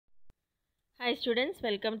Hi students,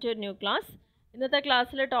 welcome to a new class. ഇന്നത്തെ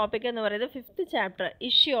ക്ലാസ്സിലെ topic എന്ന് പറയുന്നത് 5th chapter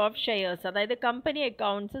issue of shares, അതായത് കമ്പനി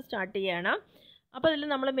അക്കൗണ്ട്സ് സ്റ്റാർട്ട് ചെയ്യാണ്. അപ്പോൾ ഇതിൽ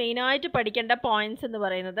നമ്മൾ മെയിനായിട്ട് പഠിക്കേണ്ട പോയിന്റ്സ് എന്ന്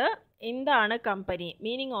പറയുന്നത് എന്താണ് company,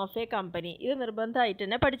 meaning of A company, ഇത് നിർബന്ധമായിട്ട്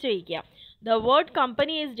തന്നെ പഠിച്ചു വയ്ക്കുക. The word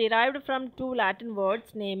company is derived from 2 Latin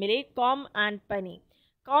words, namely com and penny.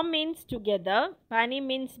 Com means together, penny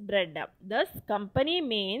means bread. Thus, company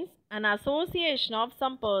means an association of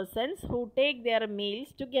some persons who take their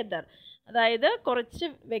meals together. അതായത് കുറച്ച്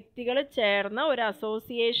വ്യക്തികൾ ചേർന്ന ഒരു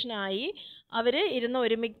അസോസിയേഷനായി അവർ ഇരുന്ന്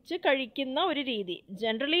ഒരുമിച്ച് കഴിക്കുന്ന ഒരു രീതി.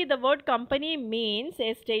 Generally the word company means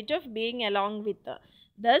A state of being along with.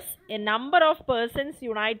 Thus, a number of persons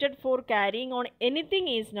united for carrying on anything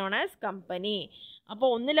is known as company. അപ്പോൾ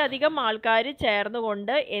ഒന്നിലധികം ആൾക്കാർ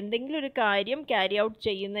ചേർന്നുകൊണ്ട് എന്തെങ്കിലും ഒരു കാര്യം ക്യാരി ഔട്ട്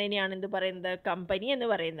ചെയ്യുന്നതിനെയാണ് എന്ത് പറയുന്നത്, കമ്പനി എന്ന്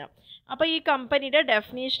പറയുന്നത്. അപ്പോൾ ഈ കമ്പനിയുടെ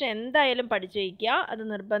ഡെഫിനേഷൻ എന്തായാലും പഠിച്ചു വയ്ക്കുക, അത്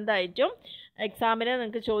നിർബന്ധമായിട്ടും എക്സാമിന്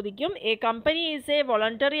നിങ്ങൾക്ക് ചോദിക്കും. A company is A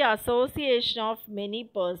voluntary association of many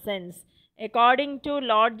persons. According to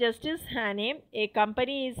Lord justice ഹാനെ, A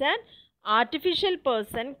company is an artificial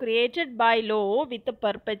person created by law with a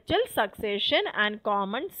perpetual succession and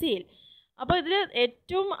common seal. അപ്പോൾ ഇതിൽ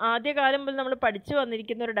ഏറ്റവും ആദ്യകാലം മുതൽ നമ്മൾ പഠിച്ചു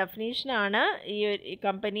വന്നിരിക്കുന്ന ഒരു ഡെഫിനേഷനാണ് ഈ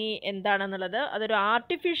കമ്പനി എന്താണെന്നുള്ളത്. അതൊരു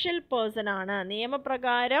ആർട്ടിഫിഷ്യൽ പേഴ്സൺ ആണ്,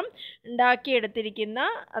 നിയമപ്രകാരം ഉണ്ടാക്കിയെടുത്തിരിക്കുന്ന,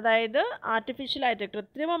 അതായത് ആർട്ടിഫിഷ്യലായിട്ട്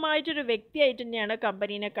കൃത്രിമമായിട്ടൊരു വ്യക്തിയായിട്ട് തന്നെയാണ്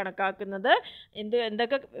കമ്പനീനെ കണക്കാക്കുന്നത്.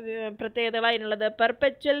 എന്തൊക്കെ പ്രത്യേകതകളായിട്ടുള്ളത്?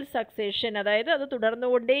 പെർപെച്വൽ സക്സേഷൻ, അതായത് അത്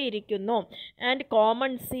തുടർന്നുകൊണ്ടേയിരിക്കുന്നു. ആൻഡ്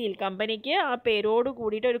കോമൺ സീൽ, കമ്പനിക്ക് ആ പേരോട്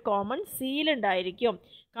കൂടിയിട്ട് ഒരു കോമൺ സീൽ ഉണ്ടായിരിക്കും.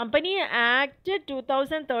 കമ്പനി ആക്ട്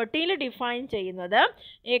 2013 ഡിഫൈൻ ചെയ്യുന്നത്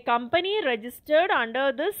A company registered under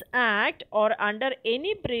this act or under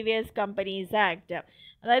any previous companies act.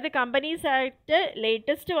 അതായത് കമ്പനീസ് ആക്ട്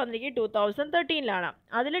ലേറ്റസ്റ്റ് വന്നിരിക്കുന്നത് 2013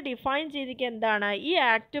 അതിൽ ഡിഫൈൻ ചെയ്തിരിക്കുക എന്താണ്? ഈ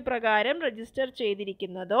ആക്ട് പ്രകാരം രജിസ്റ്റർ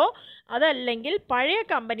ചെയ്തിരിക്കുന്നതോ അതല്ലെങ്കിൽ പഴയ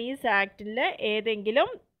കമ്പനീസ് ആക്ടിൽ ഏതെങ്കിലും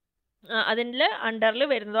അതിൻ്റെ അണ്ടറിൽ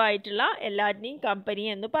വരുന്നതോ ആയിട്ടുള്ള എല്ലാറ്റിനെയും കമ്പനി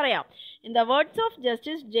എന്ന് പറയാം. In the words of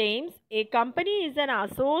justice James, A company is an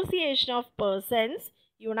association of persons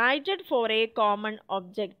United four A common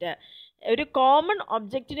object. ഒരു കോമൺ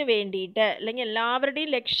ഒബ്ജക്റ്റിന് വേണ്ടിയിട്ട്, അല്ലെങ്കിൽ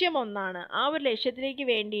എല്ലാവരുടെയും ലക്ഷ്യം ഒന്നാണ്, ആ ഒരു ലക്ഷ്യത്തിലേക്ക്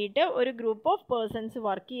വേണ്ടിയിട്ട് ഒരു ഗ്രൂപ്പ് ഓഫ് പേഴ്സൺസ്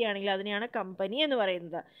വർക്ക് ചെയ്യുകയാണെങ്കിൽ അതിനെയാണ് കമ്പനി എന്ന്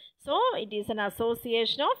പറയുന്നത്. So it is N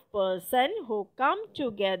association of person who come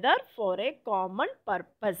together four A common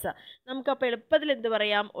purpose. നമുക്കപ്പോൾ എളുപ്പത്തിൽ എന്ത്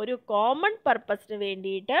പറയാം? ഒരു കോമൺ പർപ്പസിന്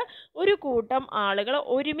വേണ്ടിയിട്ട് ഒരു കൂട്ടം ആളുകൾ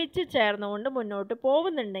ഒരുമിച്ച് ചേർന്നുകൊണ്ട് മുന്നോട്ട്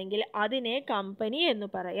പോകുന്നുണ്ടെങ്കിൽ അതിനെ കമ്പനി എന്ന്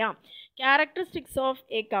പറയാം. ക്യാരക്ടറിസ്റ്റിക്സ് ഓഫ്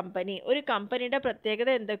എ കമ്പനി, ഒരു കമ്പനിയുടെ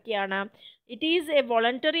പ്രത്യേകത എന്തൊക്കെയാണ്? It is A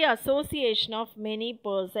voluntary association of many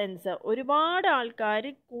persons. ഒരുപാട് ആൾക്കാർ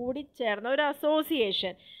കൂടിച്ചേർന്ന ഒരു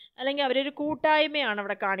അസോസിയേഷൻ, അല്ലെങ്കിൽ അവരൊരു കൂട്ടായ്മയാണ്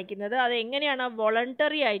അവിടെ കാണിക്കുന്നത്. അത് എങ്ങനെയാണ്?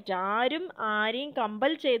 വോളണ്ടറി ആയിട്ട്, ആരെയും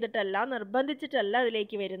കമ്പൽ ചെയ്തിട്ടല്ല, നിർബന്ധിച്ചിട്ടല്ല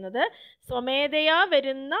അതിലേക്ക് വരുന്നത്, സ്വമേധയാ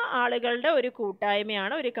വരുന്ന ആളുകളുടെ ഒരു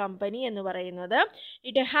കൂട്ടായ്മയാണ് ഒരു കമ്പനി എന്ന് പറയുന്നത്.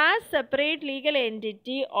 It has separate legal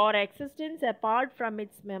entity or existence apart from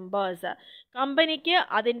it's members. കമ്പനിക്ക്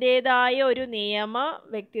അതിൻ്റേതായ ഒരു നിയമ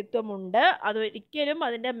വ്യക്തിത്വമുണ്ട്, അതൊരിക്കലും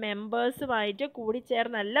അതിൻ്റെ മെമ്പേഴ്സുമായിട്ട്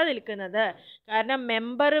കൂടിച്ചേർന്നല്ല നിൽക്കുന്നത്. കാരണം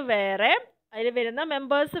മെമ്പർ വേറെ, അതിൽ വരുന്ന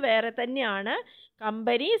മെമ്പേഴ്സ് വേറെ തന്നെയാണ്.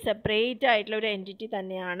 കമ്പനി സെപ്പറേറ്റ് ആയിട്ടുള്ള ഒരു എൻറ്റിറ്റി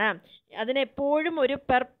തന്നെയാണ്. അതിനെപ്പോഴും ഒരു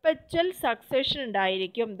പെർപെച്വൽ സക്സഷൻ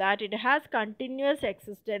ഉണ്ടായിരിക്കും. That it has continuous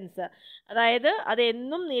existence, അതായത്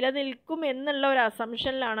അതെന്നും നിലനിൽക്കും എന്നുള്ള ഒരു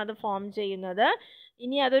അസംഷനിലാണ് അത് ഫോം ചെയ്യുന്നത്.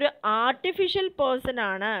 ഇനി അതൊരു ആർട്ടിഫിഷ്യൽ പേഴ്സൺ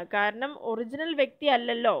ആണ്, കാരണം ഒറിജിനൽ വ്യക്തി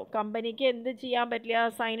അല്ലല്ലോ. കമ്പനിക്ക് എന്ത് ചെയ്യാൻ പറ്റില്ല?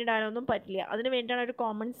 സൈൻ ഇടാനൊന്നും പറ്റില്ല. അതിന് വേണ്ടിയാണ് ഒരു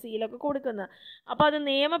കോമൺ സീലൊക്കെ കൊടുക്കുന്നത്. അപ്പോൾ അത്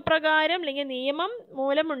നിയമപ്രകാരം, അല്ലെങ്കിൽ നിയമം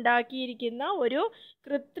മൂലം ഉണ്ടാക്കിയിരിക്കുന്ന ഒരു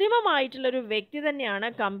കൃത്രിമമായിട്ടുള്ളൊരു വ്യക്തി തന്നെയാണ്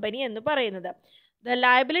കമ്പനി എന്ന് പറയുന്നത്. The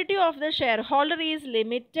liability of the shareholder is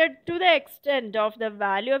limited to the extent of the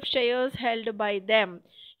value of shares held by them.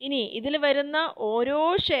 ഇനി ഇതിൽ വരുന്ന ഓരോ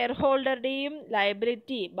ഷെയർ ഹോൾഡറുടെയും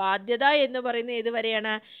ലയബിലിറ്റി, ബാധ്യത എന്ന് പറയുന്നത്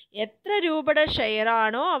ഏതുവരെയാണ്? എത്ര രൂപയുടെ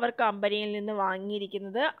ഷെയറാണോ അവർ കമ്പനിയിൽ നിന്ന്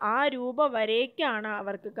വാങ്ങിയിരിക്കുന്നത് ആ രൂപ വരേക്കാണ്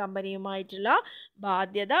അവർക്ക് കമ്പനിയുമായിട്ടുള്ള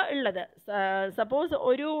ബാധ്യത ഉള്ളത്. സപ്പോസ്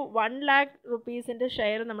ഒരു 1 lakh rupees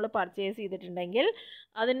ഷെയർ നമ്മൾ പർച്ചേസ് ചെയ്തിട്ടുണ്ടെങ്കിൽ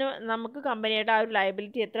അതിന് നമുക്ക് കമ്പനിയായിട്ട് ആ ഒരു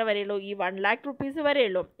ലയബിലിറ്റി എത്ര വരെയുള്ളൂ? ഈ 1 lakh rupees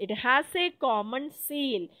വരെയുള്ളൂ. It has A common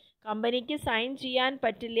seal, കമ്പനിക്ക് സൈൻ ചെയ്യാൻ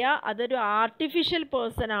പറ്റില്ല, അതൊരു ആർട്ടിഫിഷ്യൽ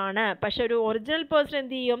പേഴ്സൺ ആണ്. പക്ഷെ ഒരു ഒറിജിനൽ പേഴ്സൺ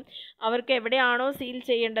എന്ത് ചെയ്യും? അവർക്ക് എവിടെയാണോ സീൽ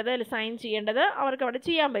ചെയ്യേണ്ടത്, സൈൻ ചെയ്യേണ്ടത്, അവർക്ക് അവിടെ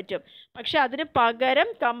ചെയ്യാൻ പറ്റും. പക്ഷെ അതിന് പകരം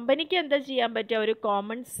കമ്പനിക്ക് എന്താ ചെയ്യാൻ പറ്റുക? ഒരു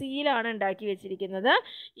കോമൺ സീലാണ് ഉണ്ടാക്കി വെച്ചിരിക്കുന്നത്.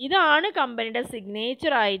 ഇതാണ് കമ്പനിയുടെ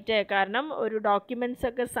സിഗ്നേച്ചർ ആയിട്ട്. കാരണം ഒരു ഡോക്യുമെൻറ്റ്സ്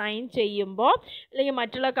ഒക്കെ സൈൻ ചെയ്യുമ്പോൾ, അല്ലെങ്കിൽ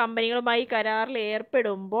മറ്റുള്ള കമ്പനികളുമായി കരാറിൽ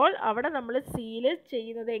ഏർപ്പെടുമ്പോൾ അവിടെ നമ്മൾ സീല്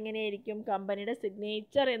ചെയ്യുന്നത് എങ്ങനെയായിരിക്കും? കമ്പനിയുടെ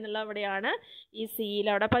സിഗ്നേച്ചർ എന്നുള്ള അവിടെയാണ് ഈ സീൽ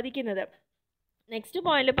അവിടെ പതിക്കുന്നത്. നെക്സ്റ്റ്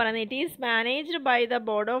പോയിന്റിൽ പറയുന്നത് it is managed by the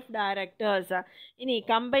board of directors. ഇനി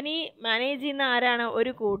കമ്പനി മാനേജ് ചെയ്യുന്ന ആരാണ്?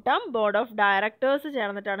 ഒരു കൂട്ടം ബോർഡ് ഓഫ് ഡയറക്ടേഴ്സ്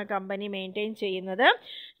ചേർന്നിട്ടാണ് കമ്പനി മെയിൻറ്റെയിൻ ചെയ്യുന്നത്.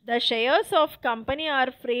 The shares of company R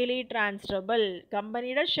freely transferable.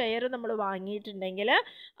 കമ്പനിയുടെ ഷെയർ നമ്മൾ വാങ്ങിയിട്ടുണ്ടെങ്കിൽ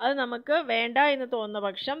അത് നമുക്ക് വേണ്ട എന്ന് തോന്നുന്ന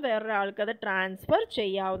പക്ഷം വേറൊരാൾക്ക് അത് ട്രാൻസ്ഫർ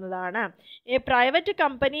ചെയ്യാവുന്നതാണ്. A private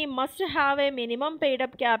company must have A minimum paid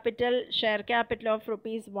up capital share capital of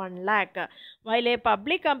 ₹1 lakh, while a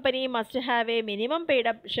public company must have a minimum paid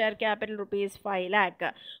up share capital ₹5 lakh.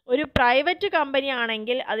 ഒരു പ്രൈവറ്റ് കമ്പനി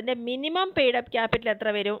ആണെങ്കിൽ അതിൻ്റെ മിനിമം പെയ്ഡ് അപ്പ് ക്യാപിറ്റൽ എത്ര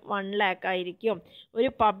വരും? 1 lakh ആയിരിക്കും. ഒരു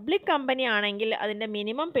public company ആണെങ്കിൽ അതിൻ്റെ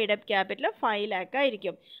minimum paid up capital 5 lakh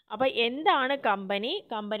ആയിരിക്കും. അപ്പോൾ എന്താണ്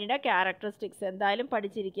കമ്പനിയുടെ ക്യാരക്ടറിസ്റ്റിക്സ് എന്തായാലും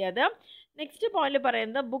പഠിച്ചിരിക്കുക. അത് നെക്സ്റ്റ് പോയിന്റിൽ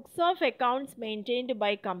പറയുന്നത് books of accounts maintained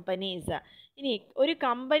by companies. ഇനി ഒരു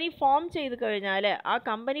കമ്പനി ഫോം ചെയ്ത് കഴിഞ്ഞാൽ ആ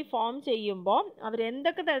കമ്പനി ഫോം ചെയ്യുമ്പോൾ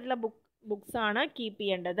അവരെന്തൊക്കെ തരത്തിലുള്ള ബുക്സ് ആണ് കീപ്പ്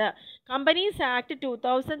ചെയ്യേണ്ടത്? കമ്പനീസ് ആക്ട്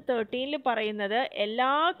 2013 പറയുന്നത് എല്ലാ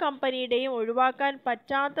കമ്പനിയുടെയും ഒഴിവാക്കാൻ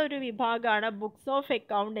പറ്റാത്ത ഒരു വിഭാഗമാണ് ബുക്സ് ഓഫ്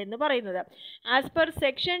അക്കൗണ്ട് എന്ന് പറയുന്നത്. As per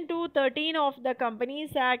section 213 of the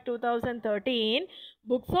companies act 2013,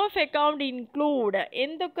 books of account include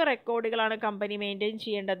എന്തൊക്കെ റെക്കോർഡുകളാണ് കമ്പനി മെയിൻറ്റെയിൻ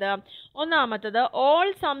ചെയ്യേണ്ടത്? ഒന്നാമത്തത് ഓൾ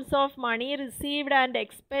സംസ് of money received and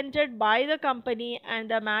expended by the company and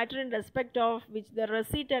the matter in respect of which the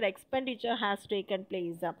receipt and expenditure has taken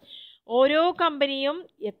place. ഓരോ കമ്പനിയും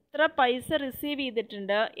എത്ര പൈസ receive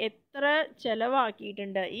ചെയ്തിട്ടുണ്ട്, എത്ര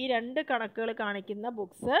ചിലവാക്കിയിട്ടുണ്ട്, ഈ 2 കണക്കുകൾ കാണിക്കുന്ന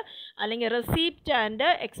ബുക്സ് അല്ലെങ്കിൽ റെസീപ്റ്റ് ആൻഡ്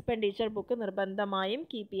എക്സ്പെൻഡിച്ചർ ബുക്ക് നിർബന്ധമായും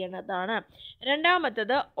കീപ്പ് ചെയ്യേണ്ടതാണ്.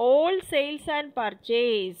 രണ്ടാമത്തത് ഓൾ സെയിൽസ് ആൻഡ്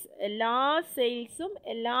പർച്ചേസ്. എല്ലാ സെയിൽസും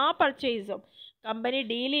എല്ലാ പർച്ചേസും കമ്പനി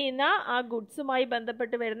ഡീൽ ചെയ്യുന്ന ആ ഗുഡ്സുമായി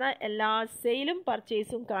ബന്ധപ്പെട്ട് വരുന്ന എല്ലാ സെയിലും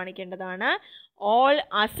പർച്ചേസും കാണിക്കേണ്ടതാണ്. All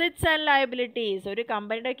assets and liabilities. ഒരു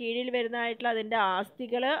കമ്പനിയുടെ കീഴിൽ വരുന്നതായിട്ടുള്ള അതിൻ്റെ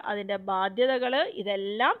ആസ്തികൾ, അതിൻ്റെ ബാധ്യതകൾ,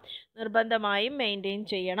 ഇതെല്ലാം നിർബന്ധമായും മെയിൻറ്റെയിൻ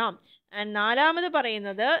ചെയ്യണം. ആൻഡ് നാലാമത്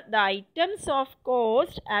പറയുന്നത് the items of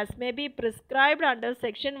cost as may be prescribed under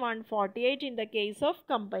section 148 in the case of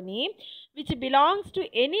company which belongs to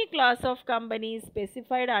any class of company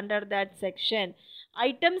specified under that section.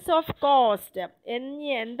 Items of cost,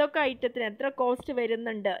 എന്തൊക്കെ ഐറ്റത്തിന് എത്ര cost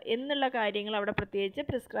വരുന്നുണ്ട് എന്നുള്ള കാര്യങ്ങൾ അവിടെ പ്രത്യേകിച്ച്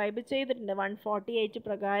prescribe ചെയ്തിട്ടുണ്ട്. 148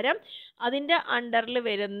 പ്രകാരം അതിൻ്റെ അണ്ടറിൽ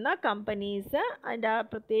വരുന്ന കമ്പനീസ് അതിൻ്റെ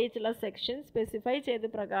പ്രത്യേകിച്ചുള്ള സെക്ഷൻ സ്പെസിഫൈ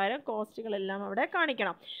ചെയ്ത പ്രകാരം കോസ്റ്റുകളെല്ലാം അവിടെ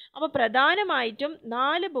കാണിക്കണം. അപ്പോൾ പ്രധാനമായിട്ടും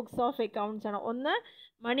 4 ബുക്സ് ഓഫ് അക്കൗണ്ട്സ് ആണ്. ഒന്ന്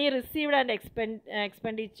മണി റിസീവ്ഡ് ആൻഡ്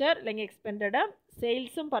എക്സ്പെൻഡിച്ചർ അല്ലെങ്കിൽ എക്സ്പെൻഡഡ്,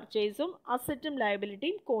 സെയിൽസും പർച്ചേസും, അസറ്റും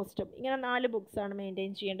ലയബിലിറ്റിയും കോസ്റ്റും. ഇങ്ങനെ 4 ബുക്സാണ്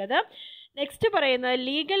മെയിൻറ്റെയിൻ ചെയ്യേണ്ടത്. നെക്സ്റ്റ് പറയുന്നത്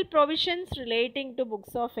legal provisions relating to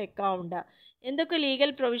books of account. എന്തൊക്കെ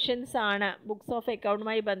ലീഗൽ പ്രൊവിഷൻസ് ആണ് ബുക്സ് ഓഫ്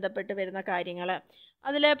അക്കൗണ്ടുമായി ബന്ധപ്പെട്ട് വരുന്ന കാര്യങ്ങൾ?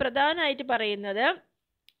 അതിൽ പ്രധാനമായിട്ട് പറയുന്നത്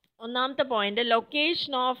ഒന്നാമത്തെ point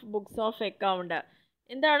location of books of account.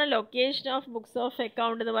 എന്താണ് location of books of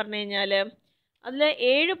account എന്ന് പറഞ്ഞു കഴിഞ്ഞാൽ അതിൽ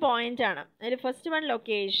 7 പോയിന്റ് ആണ്. അതിൽ first one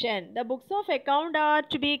location. The books of account R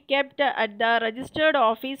to be kept at the registered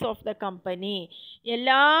office of the company.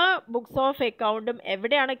 എല്ലാ ബുക്സ് ഓഫ് അക്കൗണ്ടും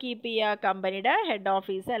എവിടെയാണ് കീപ്പ് ചെയ്യുക? കമ്പനിയുടെ ഹെഡ്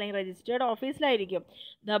ഓഫീസ് അല്ലെങ്കിൽ registered ഓഫീസിലായിരിക്കും.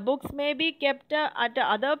 The books may be kept at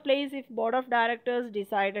other place if board of directors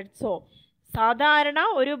decided so. സാധാരണ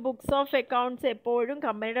ഒരു books of accounts എപ്പോഴും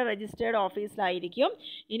കമ്പനിയുടെ രജിസ്റ്റേർഡ് ഓഫീസിലായിരിക്കും.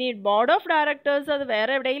 ഇനി ബോർഡ് ഓഫ് ഡയറക്ടേഴ്സ് അത്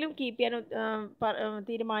വേറെ എവിടെയെങ്കിലും കീപ്പ് ചെയ്യാൻ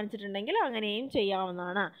തീരുമാനിച്ചിട്ടുണ്ടെങ്കിൽ അങ്ങനെയും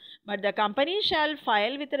ചെയ്യാവുന്നതാണ്. But the company shall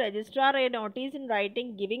file with registrar A notice in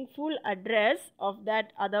writing giving full address of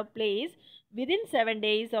that other place within 7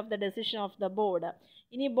 days of the decision of the board.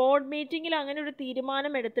 ഇനി board മീറ്റിങ്ങിൽ അങ്ങനെ ഒരു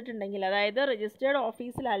തീരുമാനം എടുത്തിട്ടുണ്ടെങ്കിൽ, അതായത് രജിസ്റ്റേർഡ്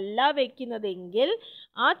ഓഫീസിലല്ല വയ്ക്കുന്നതെങ്കിൽ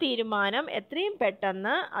ആ തീരുമാനം എത്രയും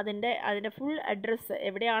പെട്ടെന്ന് അതിൻ്റെ ഫുൾ അഡ്രസ്സ്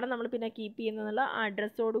എവിടെയാണ് നമ്മൾ പിന്നെ കീപ്പ് ചെയ്യുന്നതെന്നുള്ള ആ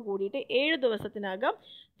അഡ്രസ്സോട് കൂടിയിട്ട് 7 ദിവസത്തിനകം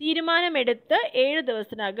തീരുമാനമെടുത്ത് 7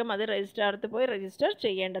 ദിവസത്തിനകം അത് രജിസ്ട്രാർക്ക് പോയി രജിസ്റ്റർ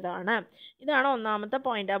ചെയ്യേണ്ടതാണ്. ഇതാണ് ഒന്നാമത്തെ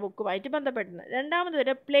പോയിന്റ് ആ ബുക്കുമായിട്ട് ബന്ധപ്പെടുന്നത്. രണ്ടാമത്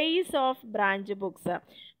വരെ place of branch books.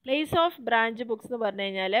 Place of branch books എന്ന് പറഞ്ഞു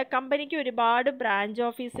കഴിഞ്ഞാൽ കമ്പനിക്ക് ഒരുപാട് ബ്രാഞ്ച്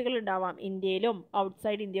ഓഫീസുകൾ ഉണ്ടാവാം. ഇന്ത്യയിലും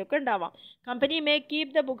ഔട്ട്സൈഡ് ഇന്ത്യയൊക്കെ ഉണ്ടാവാം. Company may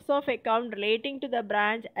keep the books of account relating to the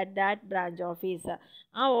branch at that branch office.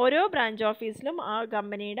 ആ ഓരോ ബ്രാഞ്ച് ഓഫീസിലും ആ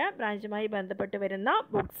കമ്പനിയുടെ ബ്രാഞ്ചുമായി ബന്ധപ്പെട്ട് വരുന്ന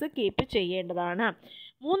ബുക്സ് കീപ്പ് ചെയ്യേണ്ടതാണ്.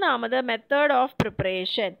 മൂന്നാമത് method of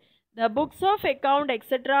preparation. The books of account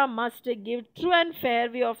etc. must give true and fair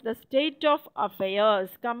view of the state of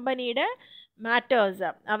affairs. കമ്പനിയുടെ മാറ്റേഴ്സ്,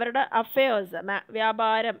 അവരുടെ അഫയേഴ്സ്,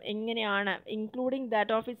 വ്യാപാരം എങ്ങനെയാണ്, including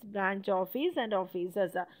that of its branch office and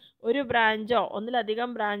officers. ഒരു ബ്രാഞ്ചോ ഒന്നിലധികം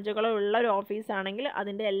ബ്രാഞ്ചുകളോ ഉള്ള ഒരു ഓഫീസാണെങ്കിൽ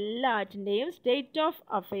അതിൻ്റെ എല്ലാറ്റിൻ്റെയും സ്റ്റേറ്റ് ഓഫ്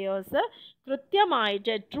അഫയേഴ്സ്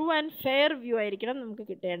കൃത്യമായിട്ട് ട്രൂ ആൻഡ് ഫെയർ വ്യൂ ആയിരിക്കണം നമുക്ക്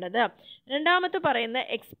കിട്ടേണ്ടത്. രണ്ടാമത്തെ പറയുന്നത്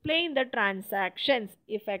explain the transactions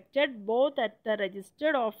affected both at the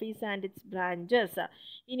registered office and it's branches.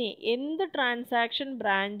 ഇനി എന്ത് ട്രാൻസാക്ഷൻ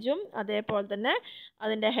ബ്രാഞ്ചും അതേപോലെ തന്നെ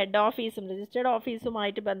അതിൻ്റെ ഹെഡ് ഓഫീസും രജിസ്റ്റേർഡ്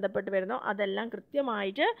ഓഫീസുമായിട്ട് ബന്ധപ്പെട്ട് വരുന്നു അതെല്ലാം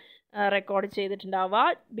കൃത്യമായിട്ട് record ചെയ്തിട്ടുണ്ടാവുക.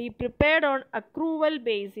 Be prepared on accrual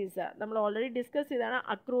basis. നമ്മൾ ഓൾറെഡി ഡിസ്കസ് ചെയ്താണ്,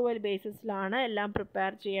 അക്രൂവൽ ബേസിസിലാണ് എല്ലാം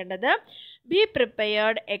പ്രിപ്പയർ ചെയ്യേണ്ടത്. Be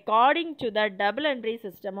prepared according to the double entry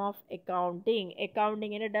system of accounting.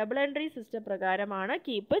 അക്കൗണ്ടിങ്ങിന് double entry system പ്രകാരമാണ്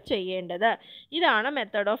കീപ്പ് ചെയ്യേണ്ടത്. ഇതാണ്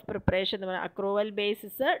മെത്തേഡ് ഓഫ് പ്രിപ്പറേഷൻ എന്ന് പറയുന്നത്. Accrual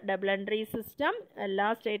basis, double entry system, എല്ലാ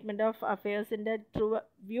സ്റ്റേറ്റ്മെൻറ്റ് ഓഫ് അഫയേഴ്സിൻ്റെ ട്രൂ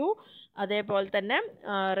വ്യൂ, അതേപോലെ തന്നെ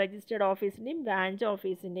രജിസ്റ്റേർഡ് ഓഫീസിൻ്റെയും ബ്രാഞ്ച്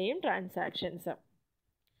ഓഫീസിൻ്റെയും ട്രാൻസാക്ഷൻസ്.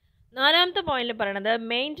 നാലാമത്തെ പോയിന്റിൽ പറയണത്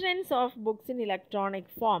maintenance of books in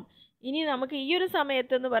electronic form. ഇനി നമുക്ക് ഈ ഒരു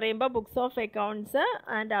സമയത്ത് എന്ന് പറയുമ്പോൾ books of accounts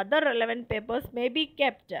and other relevant papers may be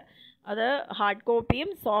kept. അത് ഹാർഡ് കോപ്പിയും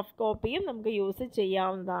സോഫ്റ്റ് കോപ്പിയും നമുക്ക് യൂസ്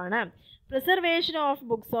ചെയ്യാവുന്നതാണ്. Preservation of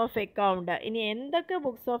books of account. ഇനി എന്തൊക്കെ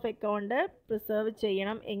ബുക്സ് ഓഫ് അക്കൗണ്ട് പ്രിസർവ്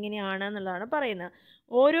ചെയ്യണം എങ്ങനെയാണ് എന്നുള്ളതാണ് പറയുന്നത്.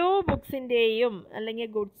 ഓരോ ബുക്സിൻ്റെയും അല്ലെങ്കിൽ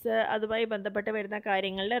ഗുഡ്സ് അതുമായി ബന്ധപ്പെട്ട് വരുന്ന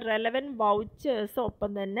കാര്യങ്ങളിൽ റെലവൻറ്റ് വൗച്ചേഴ്സ്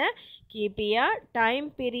ഒപ്പം തന്നെ കീപ്പ് ചെയ്യുക. ടൈം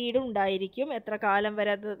പീരീഡും ഉണ്ടായിരിക്കും, എത്ര കാലം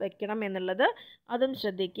വരെ അത് വെക്കണം എന്നുള്ളത് അതും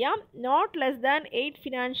ശ്രദ്ധിക്കുക. Not less than 8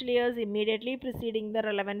 financial years immediately preceding the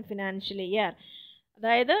relevant financial year.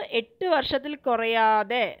 അതായത് 8 വർഷത്തിൽ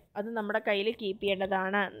കുറയാതെ അത് നമ്മുടെ കയ്യിൽ കീപ്പ്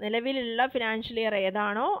ചെയ്യേണ്ടതാണ്. നിലവിലുള്ള ഫിനാൻഷ്യൽ ഇയർ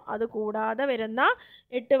ഏതാണോ അത് കൂടാതെ വരുന്ന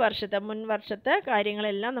 8 വർഷത്തെ മുൻ വർഷത്തെ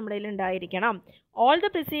കാര്യങ്ങളെല്ലാം നമ്മുടെ കയ്യിൽ ഉണ്ടായിരിക്കണം. All the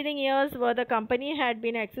preceding years where the company had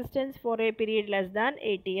been existence four A period less than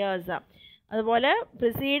 8 years. അതുപോലെ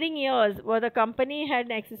preceding years where the company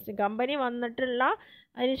had existence, company വന്നിട്ടുള്ള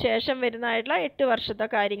അതിന് ശേഷം വരുന്നതായിട്ടുള്ള 8 വർഷത്തെ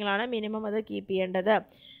കാര്യങ്ങളാണ് മിനിമം അത് കീപ്പ് ചെയ്യേണ്ടത്.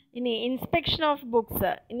 ഇനി ഇൻസ്പെക്ഷൻ ഓഫ് ബുക്സ്.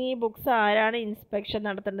 ഇനി ഈ ബുക്സ് ആരാണ് ഇൻസ്പെക്ഷൻ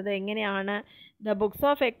നടത്തേണ്ടത്, എങ്ങനെയാണ്? The books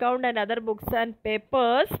of account and other books and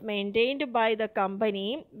papers maintained by the company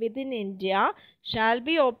within India shall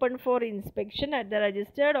be open four inspection at the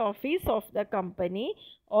registered office of the company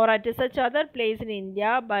or at such other place in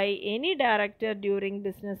India by any director during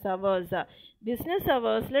business hours. Business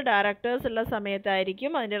അവേഴ്സിൽ directors ഉള്ള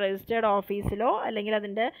സമയത്തായിരിക്കും അതിൻ്റെ registered ഓഫീസിലോ അല്ലെങ്കിൽ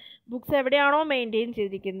അതിൻ്റെ books എവിടെയാണോ maintain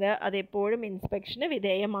ചെയ്തിരിക്കുന്നത് അതെപ്പോഴും ഇൻസ്പെക്ഷന്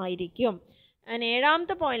വിധേയമായിരിക്കും. And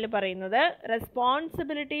ഏഴാമത്തെ പോയിന്റിൽ പറയുന്നത്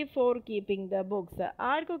responsibility for keeping the books.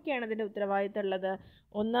 ആർക്കൊക്കെയാണ് അതിൻ്റെ ഉത്തരവാദിത്തം ഉള്ളത്?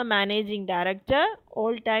 ഒന്ന് managing director,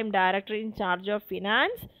 all time director in charge of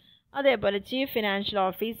finance, അതേപോലെ chief financial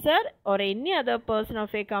officer or any other person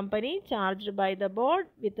of A company charged by the board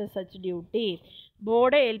with such duty.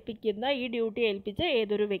 Board ഏൽപ്പിക്കുന്ന ഈ duty ഏൽപ്പിച്ച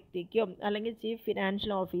ഏതൊരു വ്യക്തിക്കും അല്ലെങ്കിൽ ചീഫ്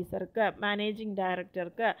ഫിനാൻഷ്യൽ ഓഫീസർക്ക്, മാനേജിംഗ്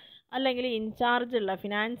ഡയറക്ടർക്ക്, അല്ലെങ്കിൽ ഇൻചാർജുള്ള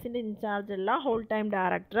ഫിനാൻസിൻ്റെ ഇൻചാർജുള്ള ഹോൾ ടൈം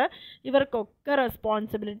ഡയറക്ടർ, ഇവർക്കൊക്കെ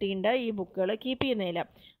റെസ്പോൺസിബിലിറ്റി ഉണ്ട് ഈ ബുക്കുകൾ കീപ്പ് ചെയ്യുന്നതിൽ.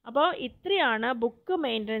 അപ്പോൾ ഇത്രയാണ് ബുക്ക്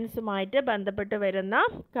മെയിൻ്റനൻസുമായിട്ട് ബന്ധപ്പെട്ട് വരുന്ന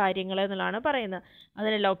കാര്യങ്ങൾ എന്നുള്ളതാണ് പറയുന്നത്.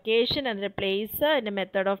 അതിൻ്റെ ലൊക്കേഷൻ, അതിൻ്റെ പ്ലേസ്, അതിൻ്റെ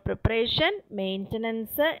method of preparation,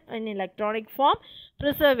 maintenance in electronic form,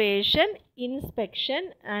 preservation, inspection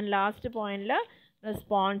and last പോയിന്റിൽ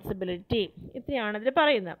റെസ്പോൺസിബിലിറ്റി. ഇത്രയാണ് ഇതിൽ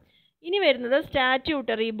പറയുന്നത്. ഇനി വരുന്നത്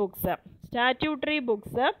statutory books. Statutory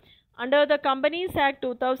books under the Companies Act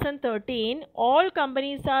 2013 all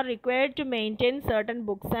companies are required to maintain certain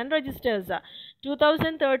books and registers.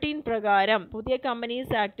 2013 പ്രകാരം പുതിയ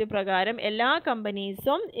companies act പ്രകാരം എല്ലാ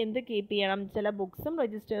കമ്പനീസും എന്ത് കീപ്പ് ചെയ്യണം? ചില ബുക്സും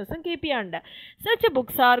രജിസ്റ്റേഴ്സും കീപ്പ് ചെയ്യാനുണ്ട്. Such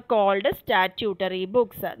books are called statutory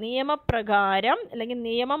books. നിയമപ്രകാരം അല്ലെങ്കിൽ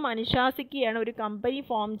നിയമം അനുശാസിക്കുകയാണ് ഒരു കമ്പനി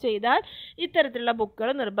ഫോം ചെയ്താൽ ഇത്തരത്തിലുള്ള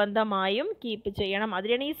ബുക്കുകൾ നിർബന്ധമായും കീപ്പ് ചെയ്യണം.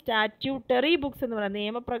 അതിനാണ് ഈ സ്റ്റാറ്റ്യൂട്ടറി ബുക്സ് എന്ന് പറയുന്നത്.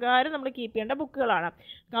 നിയമപ്രകാരം നമ്മൾ കീപ്പ് ചെയ്യേണ്ട ബുക്കുകളാണ്.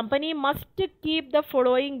 Company must keep the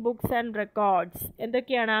following books and records.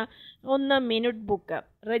 എന്തൊക്കെയാണ്? ഒന്ന് minute book,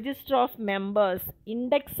 register of members,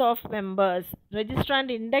 index of members, register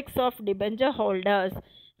and index of debenture holders,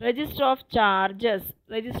 register of charges,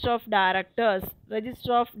 register of directors,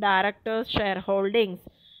 register of directors share holdings,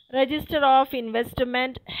 register of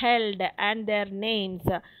investment held and their names,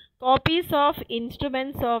 copies of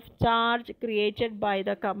instruments of charge created by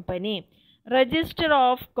the company, register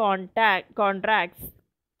of contracts,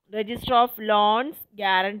 register of loans,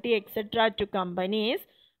 guarantee etc. to companies,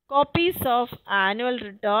 copies of annual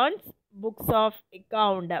returns, books of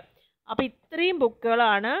account. അപ്പോൾ ഇത്രയും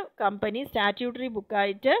ബുക്കുകളാണ് company statutory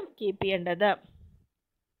ബുക്കായിട്ട് keep ചെയ്യേണ്ടത്.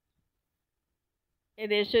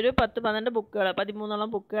 ഏകദേശം ഒരു 10-12 ബുക്കുകൾ,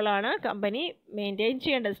 13ഓളം ബുക്കുകളാണ് company maintain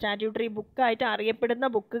ചെയ്യേണ്ടത്. Statutory ബുക്കായിട്ട് അറിയപ്പെടുന്ന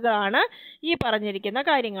ബുക്കുകളാണ് ഈ പറഞ്ഞിരിക്കുന്ന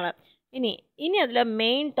കാര്യങ്ങൾ. ഇനി അതിലെ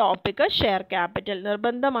മെയിൻ ടോപ്പിക്ക് ഷെയർ ക്യാപിറ്റൽ.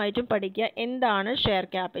 നിർബന്ധമായിട്ടും പഠിക്കുക എന്താണ് share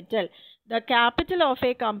capital. The capital of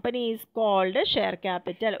A company is called share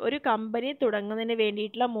capital. ഒരു കമ്പനി തുടങ്ങുന്നതിന്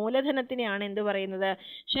വേണ്ടിയിട്ടുള്ള മൂലധനത്തിനെയാണ് എന്ത് പറയുന്നത്?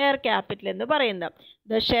 ഷെയർ ക്യാപിറ്റൽ എന്ന് പറയുന്നത്.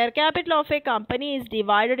 The share capital of A company is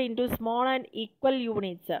divided into small and equal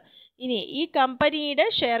units. ഇനി ഈ കമ്പനിയുടെ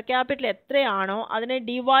ഷെയർ ക്യാപിറ്റൽ എത്രയാണോ അതിനെ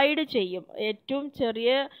ഡിവൈഡ് ചെയ്യും. ഏറ്റവും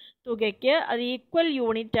ചെറിയ തുകയ്ക്ക് അത് ഈക്വൽ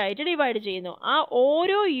യൂണിറ്റ് ആയിട്ട് ഡിവൈഡ് ചെയ്യുന്നു. ആ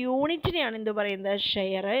ഓരോ യൂണിറ്റിനെയാണ് എന്ത് പറയുന്നത്?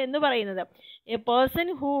 ഷെയർ എന്ന് പറയുന്നത്. A person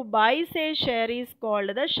who bias A share is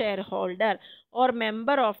called the share holder or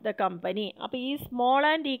member of the company. അപ്പോൾ ഈ സ്മോൾ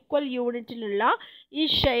ആൻഡ് ഈക്വൽ യൂണിറ്റിലുള്ള ഈ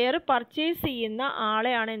ഷെയർ പർച്ചേസ് ചെയ്യുന്ന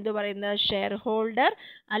ആളെയാണ് എന്ത് പറയുന്നത്? Share holder.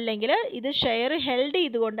 അല്ലെങ്കിൽ ഇത് ഷെയർ ഹെൽഡ്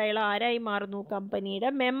ചെയ്തുകൊണ്ട് അയാൾ ആരായി മാറുന്നു?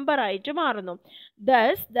 കമ്പനിയുടെ മെമ്പറായിട്ട് മാറുന്നു.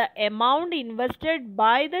 Thus the amount invested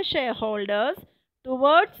by the share holders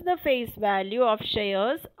towards the face value of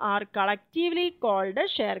shares are collectively called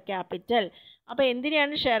share capital. അപ്പോൾ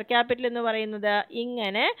എന്തിനാണ് ഷെയർ ക്യാപിറ്റൽ എന്ന് പറയുന്നത്?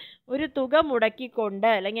 ഇങ്ങനെ ഒരു തുക മുടക്കിക്കൊണ്ട്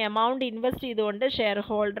അല്ലെങ്കിൽ എമൗണ്ട് ഇൻവെസ്റ്റ് ചെയ്തുകൊണ്ട് ഷെയർ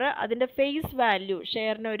ഹോൾഡർ അതിൻ്റെ ഫേസ് വാല്യൂ,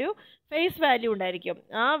 ഷെയറിനൊരു ഫേസ് വാല്യൂ ഉണ്ടായിരിക്കും.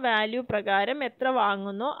 ആ വാല്യൂ പ്രകാരം എത്ര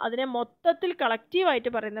വാങ്ങുന്നു അതിനെ മൊത്തത്തിൽ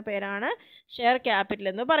കളക്റ്റീവായിട്ട് പറയുന്ന പേരാണ് ഷെയർ ക്യാപിറ്റൽ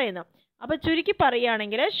എന്ന് പറയുന്നത്. അപ്പോൾ ചുരുക്കി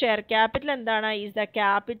പറയുകയാണെങ്കിൽ ഷെയർ ക്യാപിറ്റൽ എന്താണ്? Is the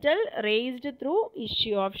capital raised through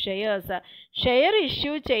issue of shares. Share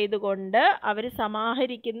issue ചെയ്തുകൊണ്ട് അവർ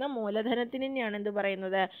സമാഹരിക്കുന്ന മൂലധനത്തിന് തന്നെയാണ് എന്ത്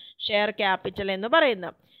പറയുന്നത്? ഷെയർ ക്യാപിറ്റൽ എന്ന്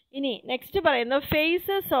പറയുന്നത്. ഇനി നെക്സ്റ്റ് പറയുന്നത്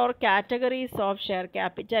faces or categories of share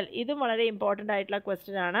capital. ഇതും വളരെ ഇമ്പോർട്ടൻ്റ് ആയിട്ടുള്ള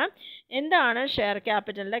ക്വസ്റ്റ്യൻ ആണ്. എന്താണ് ഷെയർ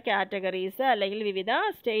ക്യാപിറ്റലിൻ്റെ കാറ്റഗറീസ് അല്ലെങ്കിൽ വിവിധ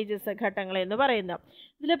സ്റ്റേജസ്, ഘട്ടങ്ങൾ എന്ന് പറയുന്നത്?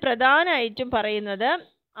 ഇതിൽ പ്രധാനമായിട്ടും പറയുന്നത്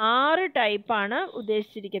 6 ടൈപ്പാണ്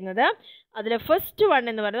ഉദ്ദേശിച്ചിരിക്കുന്നത്. അതിൽ ഫസ്റ്റ് വൺ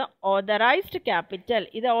എന്ന് പറയുന്നത് ഓതറൈസ്ഡ് ക്യാപിറ്റൽ.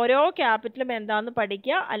 ഇത് ഓരോ ക്യാപിറ്റലും എന്താണെന്ന്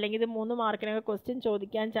പഠിക്കുക, അല്ലെങ്കിൽ ഇത് 3 മാർക്കിനൊക്കെ ക്വസ്റ്റ്യൻ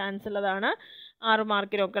ചോദിക്കാൻ ചാൻസ് ഉള്ളതാണ്, 6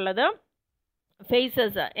 മാർക്കിനൊക്കെ ഉള്ളത്.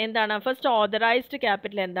 ഫേസസ് എന്താണ്? ഫസ്റ്റ് ഓതറൈസ്ഡ്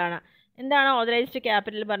ക്യാപിറ്റൽ എന്താണ്? ഓതറൈസ്ഡ്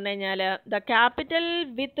ക്യാപിറ്റൽ പറഞ്ഞു കഴിഞ്ഞാൽ the capital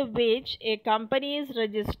with which A company is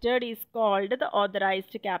registered is called the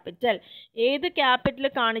authorised capital. ഏത് ക്യാപിറ്റൽ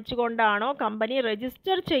കാണിച്ചുകൊണ്ടാണോ കമ്പനി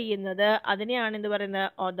രജിസ്റ്റർ ചെയ്യുന്നത് അതിനെയാണ് എന്ത് പറയുന്നത്?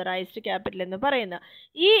 ഓതറൈസ്ഡ് ക്യാപിറ്റൽ എന്ന് പറയുന്നത്.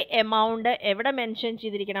 ഈ എമൗണ്ട് എവിടെ മെൻഷൻ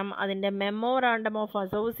ചെയ്തിരിക്കണം? അതിൻ്റെ മെമ്മോറാണ്ടം ഓഫ്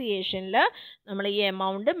അസോസിയേഷനിൽ നമ്മൾ ഈ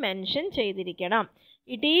എമൗണ്ട് മെൻഷൻ ചെയ്തിരിക്കണം.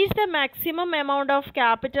 It is the maximum amount of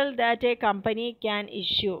capital that a company can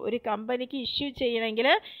issue. ഒരു കമ്പനിക്ക് ഇഷ്യൂ ചെയ്യണമെങ്കിൽ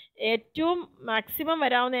ഏറ്റവും മാക്സിമം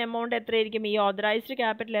വരാവുന്ന എമൗണ്ട് എത്രയായിരിക്കും? ഈ ഓതറൈസ്ഡ്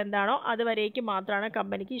ക്യാപിറ്റൽ എന്താണോ അതുവരേക്ക് മാത്രമാണ്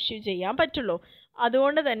കമ്പനിക്ക് ഇഷ്യൂ ചെയ്യാൻ പറ്റുള്ളൂ.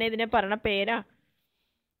 അതുകൊണ്ട് തന്നെ ഇതിനെ പറഞ്ഞ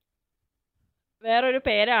വേറൊരു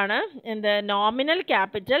പേരാണ് എന്ത്? നോമിനൽ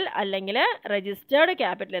ക്യാപിറ്റൽ അല്ലെങ്കിൽ രജിസ്റ്റേർഡ്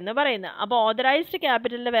ക്യാപിറ്റൽ എന്ന് പറയുന്നത്. അപ്പോൾ ഓതറൈസ്ഡ്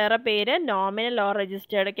ക്യാപിറ്റലിൻ്റെ വേറെ പേര് നോമിനൽ ഓർ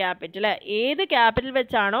രജിസ്റ്റേർഡ് ക്യാപിറ്റൽ. ഏത് ക്യാപിറ്റൽ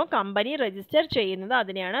വെച്ചാണോ കമ്പനി രജിസ്റ്റർ ചെയ്യുന്നത്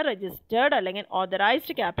അതിനെയാണ് രജിസ്റ്റേർഡ് അല്ലെങ്കിൽ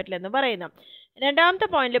ഓതറൈസ്ഡ് ക്യാപിറ്റൽ എന്ന് പറയുന്നത്. രണ്ടാമത്തെ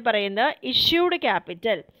പോയിന്റിൽ പറയുന്നത് ഇഷ്യൂഡ്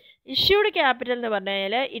ക്യാപിറ്റൽ. ഇഷ്യൂഡ് ക്യാപിറ്റൽ എന്ന്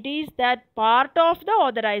പറഞ്ഞാൽ it is that part of the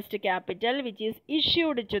authorised capital which is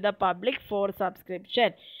issued to the public four subscription.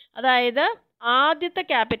 അതായത് ആദ്യത്തെ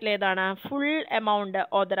ക്യാപിറ്റൽ ഏതാണ്? Full amount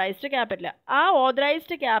authorised capital. ആ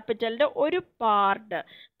ഓതറൈസ്ഡ് ക്യാപിറ്റലിൻ്റെ ഒരു പാർട്ട്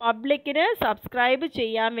പബ്ലിക്കിന് സബ്സ്ക്രൈബ്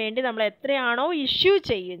ചെയ്യാൻ വേണ്ടി നമ്മൾ എത്രയാണോ ഇഷ്യൂ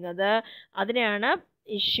ചെയ്യുന്നത് അതിനെയാണ്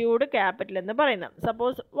ഇഷ്യൂഡ് ക്യാപിറ്റൽ എന്ന് പറയുന്നത്.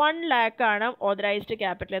 സപ്പോസ് 1 lakh ആണ് ഓതറൈസ്ഡ്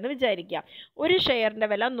ക്യാപിറ്റൽ എന്ന് വിചാരിക്കുക. ഒരു ഷെയറിൻ്റെ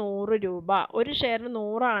വില 100 രൂപ. ഒരു ഷെയറിന്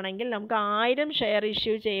 100 ആണെങ്കിൽ നമുക്ക് 1000 ഷെയർ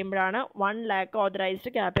ഇഷ്യൂ ചെയ്യുമ്പോഴാണ് 1 lakh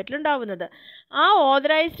ഓതറൈസ്ഡ് ക്യാപിറ്റൽ ഉണ്ടാവുന്നത്. ആ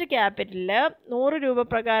ഓതറൈസ്ഡ് ക്യാപിറ്റലിൽ 100 രൂപ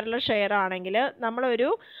പ്രകാരമുള്ള ഷെയർ ആണെങ്കിൽ നമ്മളൊരു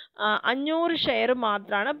 500 ഷെയർ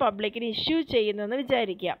മാത്രമാണ് പബ്ലിക്കിന് ഇഷ്യൂ ചെയ്യുന്നതെന്ന്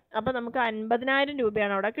വിചാരിക്കുക. അപ്പോൾ നമുക്ക് 50,000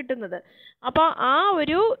 രൂപയാണ് അവിടെ കിട്ടുന്നത്. അപ്പോൾ ആ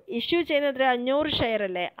ഒരു ഇഷ്യൂ ചെയ്യുന്നത് 500 ഷെയർ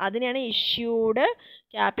അല്ലേ, അതിനെയാണ് ഇഷ്യൂഡ്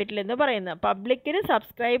ക്യാപിറ്റൽ എന്ന് പറയുന്നത്. പബ്ലിക്കിന്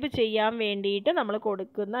സബ്സ്ക്രൈബ് ചെയ്യാൻ വേണ്ടിയിട്ട് നമ്മൾ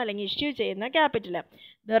കൊടുക്കുന്ന അല്ലെങ്കിൽ ഇഷ്യൂ ചെയ്യുന്ന capital.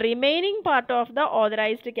 The remaining part of the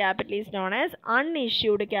authorised capital is known as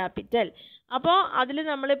unissued capital. അപ്പോൾ അതിൽ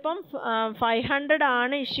നമ്മളിപ്പം 500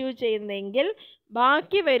 ആണ് ഇഷ്യൂ ചെയ്യുന്നതെങ്കിൽ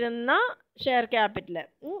ബാക്കി വരുന്ന ഷെയർ ക്യാപിറ്റൽ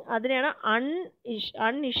അതിനെയാണ്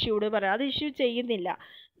അൺഇഷ്യൂഡ് പറയുക. അത് ഇഷ്യൂ ചെയ്യുന്നില്ല.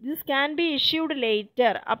 This can be issued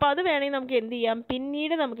later. അപ്പോൾ അത് വേണമെങ്കിൽ നമുക്ക് എന്ത് ചെയ്യാം?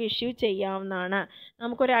 പിന്നീട് നമുക്ക് ഇഷ്യൂ ചെയ്യാവുന്നതാണ്.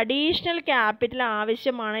 നമുക്കൊരു അഡീഷണൽ ക്യാപിറ്റൽ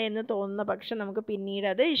ആവശ്യമാണ് എന്ന് തോന്നുന്ന പക്ഷം നമുക്ക് പിന്നീട്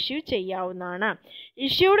അത് ഇഷ്യൂ ചെയ്യാവുന്നതാണ്.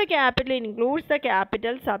 Issued capital includes the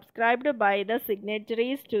capital subscribed by the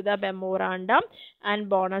സിഗ്നേറ്ററീസ് to the memorandum and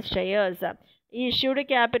bonus shares. ഈ ഇഷ്യൂഡ്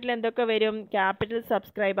ക്യാപിറ്റൽ എന്തൊക്കെ വരും? ക്യാപിറ്റൽ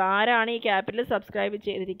സബ്സ്ക്രൈബ്, ആരാണ് ഈ ക്യാപിറ്റൽ സബ്സ്ക്രൈബ്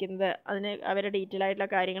ചെയ്തിരിക്കുന്നത് അതിന് അവരുടെ ഡീറ്റെയിൽ ആയിട്ടുള്ള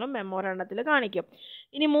കാര്യങ്ങളും മെമ്മോറാണ്ടത്തിൽ കാണിക്കും.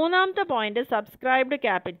 ഇനി മൂന്നാമത്തെ point subscribed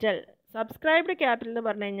capital. Subscribed capital എന്ന്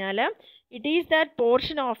പറഞ്ഞു കഴിഞ്ഞാൽ it is that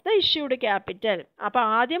portion of the issued capital. അപ്പോൾ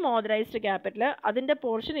ആദ്യം ഓതറൈസ്ഡ് ക്യാപിറ്റൽ, അതിൻ്റെ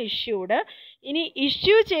പോർഷൻ ഇഷ്യൂഡ്. ഇനി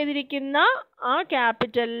ഇഷ്യൂ ചെയ്തിരിക്കുന്ന ആ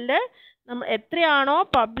ക്യാപിറ്റലിൻ്റെ നമ്മൾ എത്രയാണോ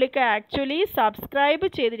പബ്ലിക് ആക്ച്വലി സബ്സ്ക്രൈബ്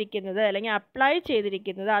ചെയ്തിരിക്കുന്നത് അല്ലെങ്കിൽ അപ്ലൈ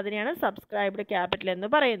ചെയ്തിരിക്കുന്നത് അതിനെയാണ് സബ്സ്ക്രൈബ്ഡ് ക്യാപിറ്റൽ എന്ന്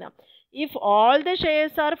പറയുന്നത്. If all the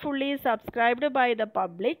shares are fully subscribed by the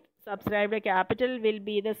public, subscribed capital will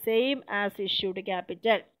be the same as issued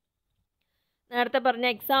capital. നേരത്തെ പറഞ്ഞ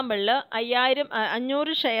എക്സാമ്പിളിൽ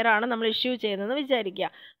 500 ഷെയറാണ് നമ്മൾ ഇഷ്യൂ ചെയ്യുന്നതെന്ന് വിചാരിക്കുക.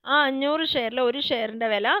 ആ 500 ഷെയറിൽ ഒരു ഷെയറിൻ്റെ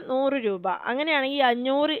വില 100 രൂപ. അങ്ങനെയാണെങ്കിൽ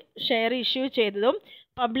 500 ഷെയർ ഇഷ്യൂ ചെയ്തതും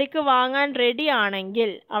പബ്ലിക് വാങ്ങാൻ റെഡി ആണെങ്കിൽ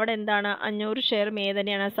അവിടെ എന്താണ് 500 ഷെയർ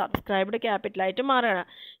തന്നെയാണ് സബ്സ്ക്രൈബ്ഡ് ക്യാപിറ്റലായിട്ട് മാറുകയാണ്.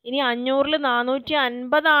 ഇനി 500ൽ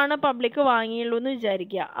 450 പബ്ലിക് വാങ്ങിയുള്ളൂ എന്ന്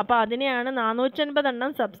വിചാരിക്കുക. അപ്പോൾ അതിനെയാണ് 450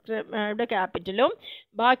 എണ്ണം സബ്സ്ക്രൈബ്ഡ് ക്യാപിറ്റലും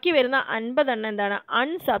ബാക്കി വരുന്ന 50 എണ്ണം എന്താണ്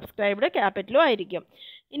അൺസബ്സ്ക്രൈബ്ഡ് ക്യാപിറ്റലും ആയിരിക്കും.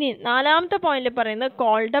 ഇനി നാലാമത്തെ പോയിന്റിൽ പറയുന്നത്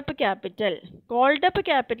called up capital. Called up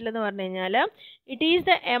capital എന്ന് പറഞ്ഞു കഴിഞ്ഞാൽ it is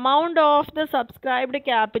the amount of the subscribed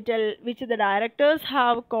capital which the directors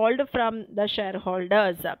have called from the share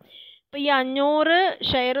holders. ഇപ്പോൾ ഈ 500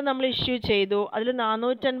 ഷെയർ നമ്മൾ ഇഷ്യൂ ചെയ്തു, അതിൽ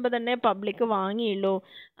 450 തന്നെ പബ്ലിക് വാങ്ങിയുള്ളൂ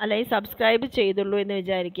അല്ലെങ്കിൽ സബ്സ്ക്രൈബ് ചെയ്തുള്ളൂ എന്ന്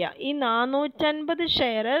വിചാരിക്കുക. ഈ 450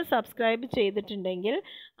 ഷെയർ സബ്സ്ക്രൈബ് ചെയ്തിട്ടുണ്ടെങ്കിൽ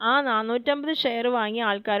ആ 450 ഷെയർ വാങ്ങിയ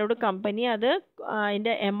ആൾക്കാരോട് കമ്പനി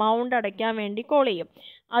അതിൻ്റെ എമൗണ്ട് അടയ്ക്കാൻ വേണ്ടി കോൾ ചെയ്യും.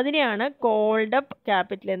 അതിനെയാണ് കോൾഡ് അപ്പ്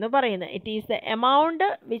ക്യാപിറ്റൽ എന്ന് പറയുന്നത്. It is the amount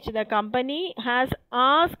which the company has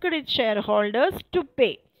asked it share holders to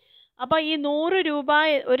pay. അപ്പോൾ ഈ 100 രൂപ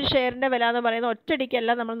ഒരു ഷെയറിൻ്റെ വില എന്ന് പറയുന്നത്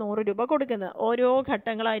ഒറ്റയടിക്കല്ല നമ്മൾ 100 രൂപ കൊടുക്കുന്നത്, ഓരോ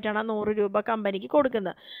ഘട്ടങ്ങളായിട്ടാണ് ആ 100 രൂപ കമ്പനിക്ക്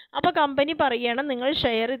കൊടുക്കുന്നത്. അപ്പോൾ കമ്പനി പറയുകയാണ് നിങ്ങൾ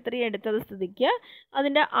ഷെയർ ഇത്രയും എടുത്തത് സ്ഥിതിക്ക്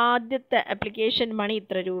അതിൻ്റെ ആദ്യത്തെ അപ്ലിക്കേഷൻ മണി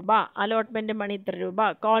ഇത്ര രൂപ, അലോട്ട്മെൻറ്റ് മണി ഇത്ര രൂപ,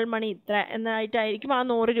 കോൾ മണി ഇത്ര എന്നായിട്ടായിരിക്കും ആ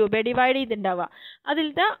 100 രൂപ ഡിവൈഡ് ചെയ്തിട്ടുണ്ടാവുക.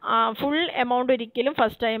 അതിലത്തെ ഫുൾ എമൗണ്ട് ഒരിക്കലും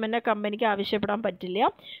ഫസ്റ്റ് ടൈം തന്നെ കമ്പനിക്ക് ആവശ്യപ്പെടാൻ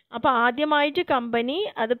പറ്റില്ല. അപ്പോൾ ആദ്യമായിട്ട് കമ്പനി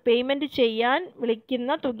അത് പേയ്മെൻറ്റ് ചെയ്യാൻ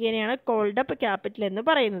വിളിക്കുന്ന തുകയാണ് കോൾഡ് അപ്പ് ക്യാപിറ്റൽ എന്ന്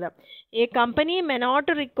പറയുന്നത്. A company may not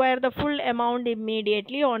require the full amount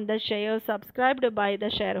immediately on the shares subscribed by the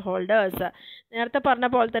shareholders. നേരത്തെ പറഞ്ഞ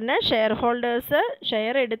പോലെ തന്നെ ഷെയർ ഹോൾഡേഴ്സ്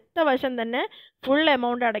ഷെയർ എടുത്ത വശം തന്നെ ഫുൾ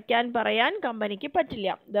എമൗണ്ട് അടയ്ക്കാൻ പറയാൻ കമ്പനിക്ക്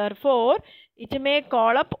പറ്റില്ല. Therefore, it may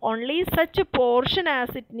call up only such a portion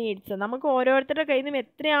as it needs. നമുക്ക് ഓരോരുത്തരുടെ കയ്യിൽ നിന്നും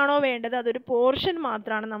എത്രയാണോ വേണ്ടത് അതൊരു പോർഷൻ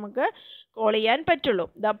മാത്രമാണ് നമുക്ക് കോൾ ചെയ്യാൻ പറ്റുള്ളൂ.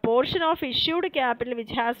 The portion of issued capital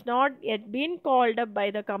which has not yet been called up by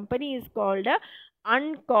the company is called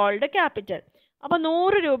uncalled capital. അപ്പോൾ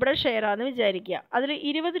 100 രൂപയുടെ ഷെയറാണെന്ന് വിചാരിക്കുക. അതിൽ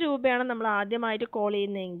 20 രൂപയാണ് നമ്മൾ ആദ്യമായിട്ട് കോൾ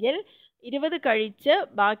ചെയ്യുന്നതെങ്കിൽ 20 കഴിച്ച്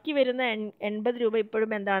ബാക്കി വരുന്ന 80 രൂപ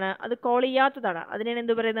ഇപ്പോഴും എന്താണ് അത് കോൾ ചെയ്യാത്തതാണ്. അതിനാണ്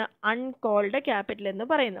എന്ത് പറയുന്നത് അൺകോൾഡ് ക്യാപിറ്റൽ എന്ന്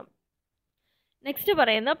പറയുന്നത്. നെക്സ്റ്റ്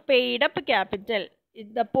പറയുന്ന paid up capital.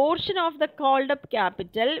 The portion of the called up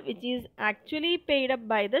capital which is actually paid up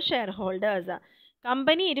by the shareholders.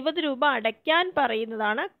 Company 20 രൂപ അടയ്ക്കാൻ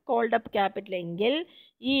പറയുന്നതാണ് കോൾഡ് അപ്പ് ക്യാപിറ്റൽ എങ്കിൽ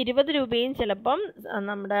ഈ 20 രൂപയും ചിലപ്പം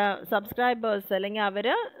നമ്മുടെ സബ്സ്ക്രൈബേഴ്സ് അല്ലെങ്കിൽ അവർ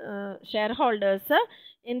ഷെയർ ഹോൾഡേഴ്സ്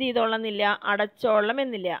എന്ത് ചെയ്തോളണമെന്നില്ല, അടച്ചോളണം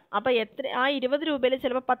എന്നില്ല. അപ്പോൾ ആ 20 രൂപയിൽ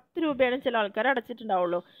ചിലപ്പോൾ 10 രൂപയാണ് ചില ആൾക്കാർ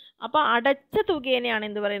അടച്ചിട്ടുണ്ടാവുള്ളൂ. അപ്പോൾ അടച്ച തുകേനെയാണ്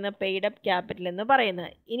എന്ത് പറയുന്നത് പെയ്ഡ് അപ്പ് ക്യാപിറ്റൽ എന്ന്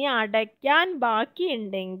പറയുന്നത്. ഇനി അടയ്ക്കാൻ ബാക്കി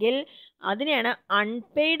ഉണ്ടെങ്കിൽ അതിനെയാണ്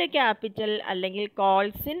അൺപെയ്ഡ് ക്യാപിറ്റൽ അല്ലെങ്കിൽ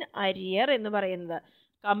കോൾസ് ഇൻ അരിയർ എന്ന് പറയുന്നത്.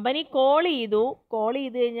 കമ്പനി കോൾ ചെയ്തു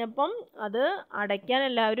കഴിഞ്ഞപ്പം അത് അടയ്ക്കാൻ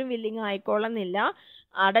എല്ലാവരും വില്ലിങ് ആയിക്കോളുന്നില്ല.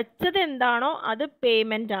 അടച്ചത് എന്താണോ അത്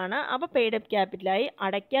പേയ്മെൻ്റ് ആണ്. അപ്പോൾ പെയ്ഡ് അപ്പ് ക്യാപിറ്റലായി.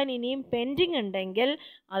 അടയ്ക്കാൻ ഇനിയും പെൻഡിങ് ഉണ്ടെങ്കിൽ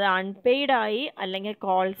അത് അൺപെയ്ഡായി അല്ലെങ്കിൽ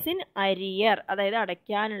കോൾസ് ഇൻ അരിയർ, അതായത്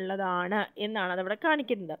അടയ്ക്കാനുള്ളതാണ് എന്നാണ് അതവിടെ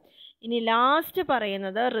കാണിക്കുന്നത്. ഇനി ലാസ്റ്റ്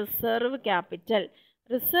പറയുന്നത് റിസർവ് ക്യാപിറ്റൽ.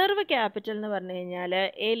 റിസർവ് ക്യാപിറ്റൽ എന്ന് പറഞ്ഞു കഴിഞ്ഞാൽ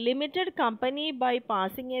A limited company by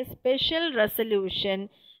passing A special resolution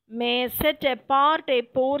may set apart a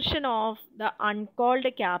portion of the uncalled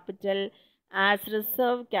capital as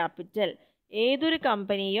reserve capital. ഏതൊരു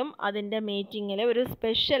കമ്പനിയും അതിൻ്റെ മീറ്റിങ്ങിൽ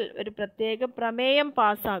ഒരു പ്രത്യേക പ്രമേയം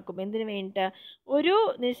പാസ്സാക്കും. എന്തിനു വേണ്ടിയിട്ട് ഒരു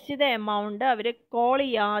നിശ്ചിത എമൗണ്ട് അവർ കോൾ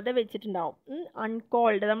ചെയ്യാതെ വെച്ചിട്ടുണ്ടാവും.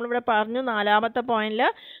 അൺകോൾഡ് നമ്മളിവിടെ പറഞ്ഞു നാലാമത്തെ പോയിന്റിൽ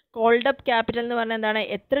കോൾഡ് അപ്പ് ക്യാപിറ്റൽ എന്ന് പറഞ്ഞാൽ എന്താണ്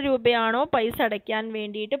എത്ര രൂപയാണോ പൈസ അടയ്ക്കാൻ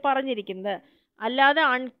വേണ്ടിയിട്ട് പറഞ്ഞിരിക്കുന്നത്. അല്ലാതെ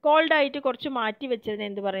അൺകോൾഡ് ആയിട്ട് കുറച്ച് മാറ്റി വെച്ചതിന്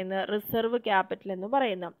എന്ത് പറയുന്നത് റിസർവ് ക്യാപിറ്റൽ എന്ന്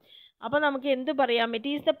പറയുന്നത്. അപ്പോൾ നമുക്ക് എന്ത് പറയാം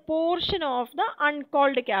it is the portion of the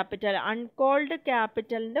uncalled capital. Uncalled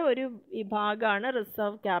ക്യാപിറ്റലിൻ്റെ ഒരു വിഭാഗമാണ്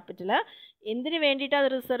റിസർവ് ക്യാപിറ്റൽ. എന്തിനു വേണ്ടിയിട്ടാണ്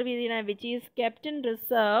അത് റിസർവ് ചെയ്തിരിക്കുന്നത് which is kept in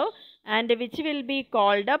reserve and which will be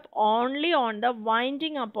called up only on the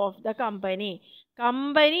winding up of the company.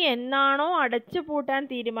 Company എന്നാണോ അടച്ചു പൂട്ടാൻ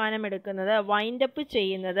തീരുമാനമെടുക്കുന്നത് wind up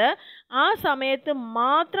ചെയ്യുന്നത് ആ സമയത്ത്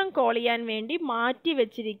മാത്രം കോൾ ചെയ്യാൻ വേണ്ടി മാറ്റി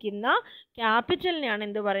വെച്ചിരിക്കുന്ന ക്യാപിറ്റലിനെയാണ്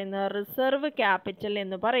എന്ത് പറയുന്നത് റിസർവ് ക്യാപിറ്റൽ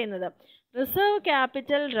എന്ന് പറയുന്നത്. Reserve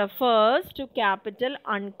capital refers to capital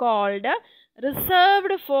uncalled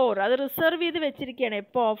reserved for, അത് റിസർവ് ചെയ്ത് വെച്ചിരിക്കുകയാണ്.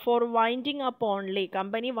 എപ്പോൾ four winding up only,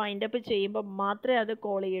 company wind up ചെയ്യുമ്പോൾ മാത്രമേ അത്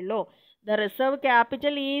കോൾ ചെയ്യുള്ളൂ. The reserve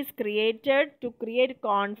capital is created to create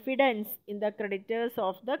confidence in the creditors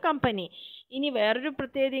of the company. ഇനി വേറൊരു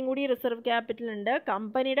പ്രത്യേകതയും കൂടി റിസർവ് ക്യാപിറ്റൽ ഉണ്ട്.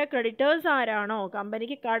 കമ്പനിയുടെ ക്രെഡിറ്റേഴ്സ് ആരാണോ,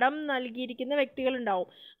 കമ്പനിക്ക് കടം നൽകിയിരിക്കുന്ന വ്യക്തികളുണ്ടാവും,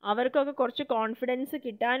 അവർക്കൊക്കെ കുറച്ച് കോൺഫിഡൻസ്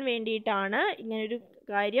കിട്ടാൻ വേണ്ടിയിട്ടാണ് ഇങ്ങനൊരു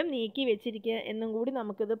കാര്യം നീക്കി വെച്ചിരിക്കുക എന്നും കൂടി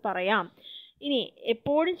നമുക്കിത് പറയാം. ഇനി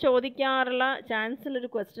എപ്പോഴും ചോദിക്കാറുള്ള ചാൻസ്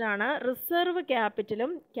ഉള്ളൊരു ക്വസ്റ്റ്യൻ ആണ് റിസർവ്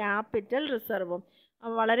ക്യാപിറ്റലും ക്യാപിറ്റൽ റിസർവും.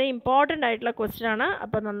 വളരെ ഇമ്പോർട്ടൻ്റ് ആയിട്ടുള്ള ക്വസ്റ്റ്യൻ ആണ്.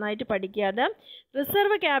 അപ്പോൾ നന്നായിട്ട് പഠിക്കുക. അത്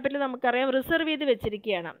റിസർവ് ക്യാപിറ്റൽ നമുക്കറിയാം റിസർവ് ചെയ്ത്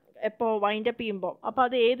വെച്ചിരിക്കുകയാണ് എപ്പോൾ വൈൻഡപ്പ് ചെയ്യുമ്പോൾ. അപ്പോൾ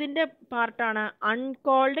അത് ഏതിൻ്റെ പാർട്ടാണ്?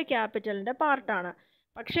 അൺകോൾഡ് ക്യാപിറ്റലിൻ്റെ പാർട്ടാണ്.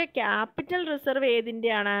 പക്ഷേ ക്യാപിറ്റൽ റിസർവ്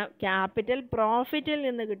ഏതിൻ്റെയാണ്? ക്യാപിറ്റൽ പ്രോഫിറ്റിൽ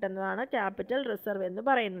നിന്ന് കിട്ടുന്നതാണ് ക്യാപിറ്റൽ റിസർവ് എന്ന്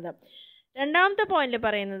പറയുന്നത്. രണ്ടാമത്തെ പോയിന്റിൽ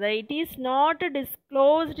പറയുന്നത് it is not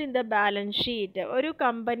disclosed in the balance sheet. ഒരു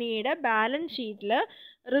കമ്പനിയുടെ ബാലൻസ് ഷീറ്റിൽ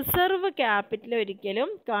റിസർവ് ക്യാപിറ്റൽ ഒരിക്കലും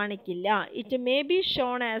കാണിക്കില്ല. It may be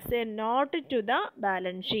shown as A not to the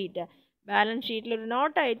balance sheet. Balance ഷീറ്റിൽ ഒരു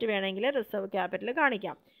നോട്ടായിട്ട് വേണമെങ്കിൽ റിസർവ് ക്യാപിറ്റൽ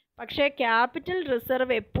കാണിക്കാം. പക്ഷേ ക്യാപിറ്റൽ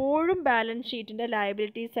റിസർവ് എപ്പോഴും ബാലൻസ് ഷീറ്റിൻ്റെ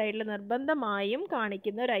ലയബിലിറ്റി സൈഡിൽ നിർബന്ധമായും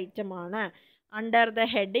കാണിക്കുന്ന ഒരു ഐറ്റമാണ്. Under the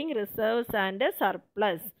heading reserves and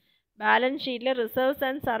surplus. Balance ഷീറ്റിൽ റിസർവ്സ്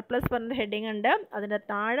ആൻഡ് സർപ്ലസ് പറഞ്ഞ ഹെഡിങ് ഉണ്ട്, അതിൻ്റെ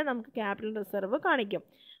താഴെ നമുക്ക് ക്യാപിറ്റൽ റിസർവ് കാണിക്കും.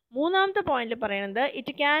 മൂന്നാമത്തെ പോയിന്റിൽ പറയുന്നത്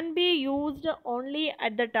it can be used only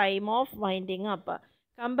at the time of winding up.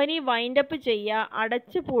 Company wind up ചെയ്യുക,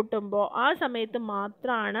 അടച്ചു പൂട്ടുമ്പോൾ ആ സമയത്ത്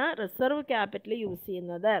മാത്രമാണ് റിസർവ് ക്യാപിറ്റൽ യൂസ്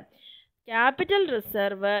ചെയ്യുന്നത്. Capital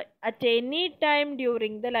reserve at any time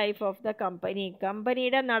during the life of the company.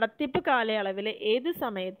 കമ്പനിയുടെ നടത്തിപ്പ് കാലയളവിൽ ഏത്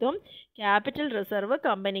സമയത്തും ക്യാപിറ്റൽ റിസർവ്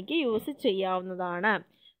കമ്പനിക്ക് യൂസ് ചെയ്യാവുന്നതാണ്.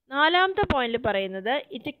 നാലാമത്തെ പോയിന്റിൽ പറയുന്നത്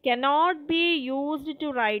it cannot be used to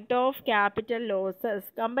right of capital losses.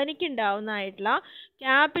 കമ്പനിക്ക് ഉണ്ടാവുന്നതായിട്ടുള്ള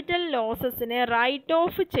ക്യാപിറ്റൽ ലോസസിനെ റൈറ്റ്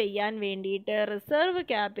ഓഫ് ചെയ്യാൻ വേണ്ടിയിട്ട് റിസർവ്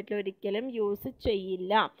ക്യാപിറ്റൽ ഒരിക്കലും യൂസ്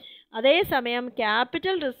ചെയ്യില്ല. അതേസമയം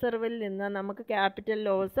ക്യാപിറ്റൽ റിസർവിൽ നിന്ന് നമുക്ക് ക്യാപിറ്റൽ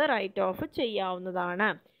ലോസ് റൈറ്റ് ഓഫ് ചെയ്യാവുന്നതാണ്.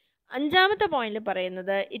 അഞ്ചാമത്തെ പോയിന്റിൽ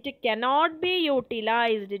പറയുന്നത് it cannot be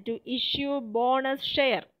utilised to issue bonus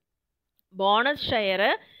share. Bonus share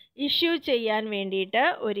issue ചെയ്യാൻ വേണ്ടിയിട്ട്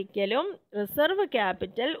ഒരിക്കലും റിസർവ്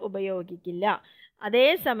ക്യാപിറ്റൽ ഉപയോഗിക്കില്ല.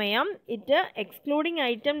 അതേസമയം it excluding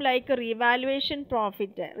item like revaluation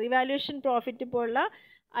profit പോലുള്ള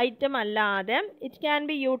ഐറ്റം അല്ലാതെ it can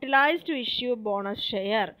be utilised to issue bonus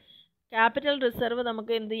share. Capital reserve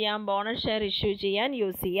നമുക്ക് എന്ത് ചെയ്യാം? ബോണസ് ഷെയർ ഇഷ്യൂ ചെയ്യാൻ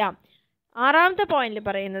യൂസ് ചെയ്യാം. ആറാമത്തെ പോയിന്റിൽ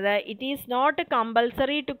പറയുന്നത് it is not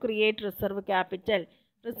compulsory to create reserve capital.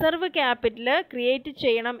 Reserve capital create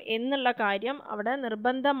ചെയ്യണം എന്നുള്ള കാര്യം അവിടെ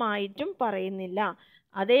നിർബന്ധമായിട്ടും പറയുന്നില്ല.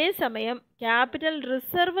 അതേസമയം ക്യാപിറ്റൽ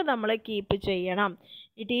റിസർവ് നമ്മൾ കീപ്പ് ചെയ്യണം.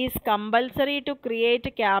 It is compulsory to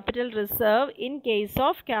create capital reserve in case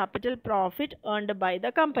of capital profit earned by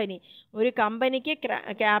the company. ഒരു കമ്പനിക്ക്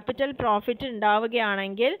ക്യാപിറ്റൽ പ്രോഫിറ്റ്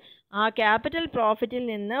ഉണ്ടാവുകയാണെങ്കിൽ ആ ക്യാപിറ്റൽ പ്രോഫിറ്റിൽ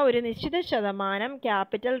നിന്ന് ഒരു നിശ്ചിത ശതമാനം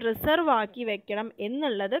ക്യാപിറ്റൽ റിസർവ് ആക്കി വെക്കണം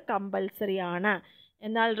എന്നുള്ളത് കമ്പൽസറി ആണ്.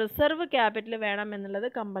 എന്നാൽ റിസർവ് ക്യാപിറ്റൽ വേണം എന്നുള്ളത്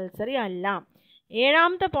കമ്പൽസറി അല്ല.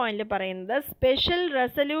 ഏഴാമത്തെ പോയിന്റിൽ പറയുന്നത് special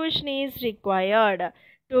resolution is required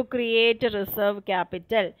to create reserve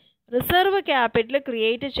capital. Reserve capital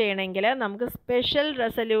create ചെയ്യണമെങ്കിൽ നമുക്ക് special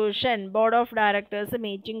resolution board of directors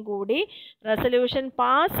meeting കൂടി റെസൊല്യൂഷൻ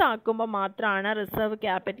പാസ്സാക്കുമ്പോൾ മാത്രമാണ് റിസർവ്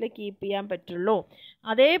ക്യാപിറ്റൽ കീപ്പ് ചെയ്യാൻ പറ്റുള്ളൂ.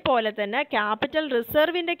 അതേപോലെ തന്നെ ക്യാപിറ്റൽ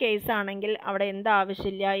റിസർവിൻ്റെ കേസാണെങ്കിൽ അവിടെ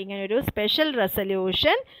എന്താവശ്യമില്ല? ഇങ്ങനൊരു സ്പെഷ്യൽ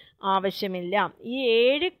റെസൊല്യൂഷൻ ആവശ്യമില്ല. ഈ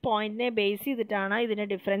 7 പോയിന്റിനെ ബേസ് ചെയ്തിട്ടാണ് ഇതിൻ്റെ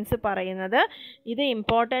ഡിഫറൻസ് പറയുന്നത്. ഇത്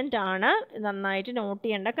ഇമ്പോർട്ടൻ്റ് ആണ്, നന്നായിട്ട് നോട്ട്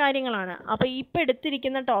ചെയ്യേണ്ട കാര്യങ്ങളാണ്. അപ്പോൾ ഇപ്പോൾ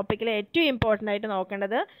എടുത്തിരിക്കുന്ന ടോപ്പിക്കിൽ ഏറ്റവും ഇമ്പോർട്ടൻ്റ് ആയിട്ട്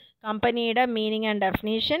നോക്കേണ്ടത് കമ്പനിയുടെ മീനിങ് ആൻഡ്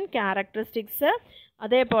ഡെഫിനീഷൻ, ക്യാരക്ടറിസ്റ്റിക്സ്,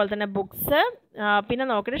 അതേപോലെ തന്നെ ബുക്സ്, പിന്നെ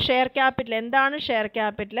നോക്കേണ്ടത് ഷെയർ ക്യാപിറ്റൽ. എന്താണ് ഷെയർ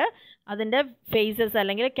ക്യാപിറ്റൽ? അതിൻ്റെ ഫേസസ്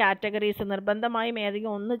അല്ലെങ്കിൽ കാറ്റഗറീസ്. നിർബന്ധമായും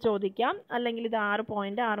ഏതെങ്കിലും ഒന്ന് ചോദിക്കാം, അല്ലെങ്കിൽ ഇത് 6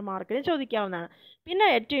 പോയിൻ്റ് 6 മാർക്കിന് ചോദിക്കാവുന്നതാണ്. പിന്നെ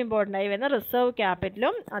ഏറ്റവും ഇമ്പോർട്ടൻ്റ് ആയി വരുന്ന റിസർവ്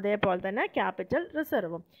ക്യാപിറ്റലും അതേപോലെ തന്നെ ക്യാപിറ്റൽ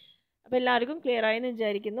റിസർവും. അപ്പോൾ എല്ലാവർക്കും ക്ലിയർ ആയെന്ന്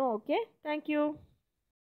വിചാരിക്കുന്നു. Okay, thank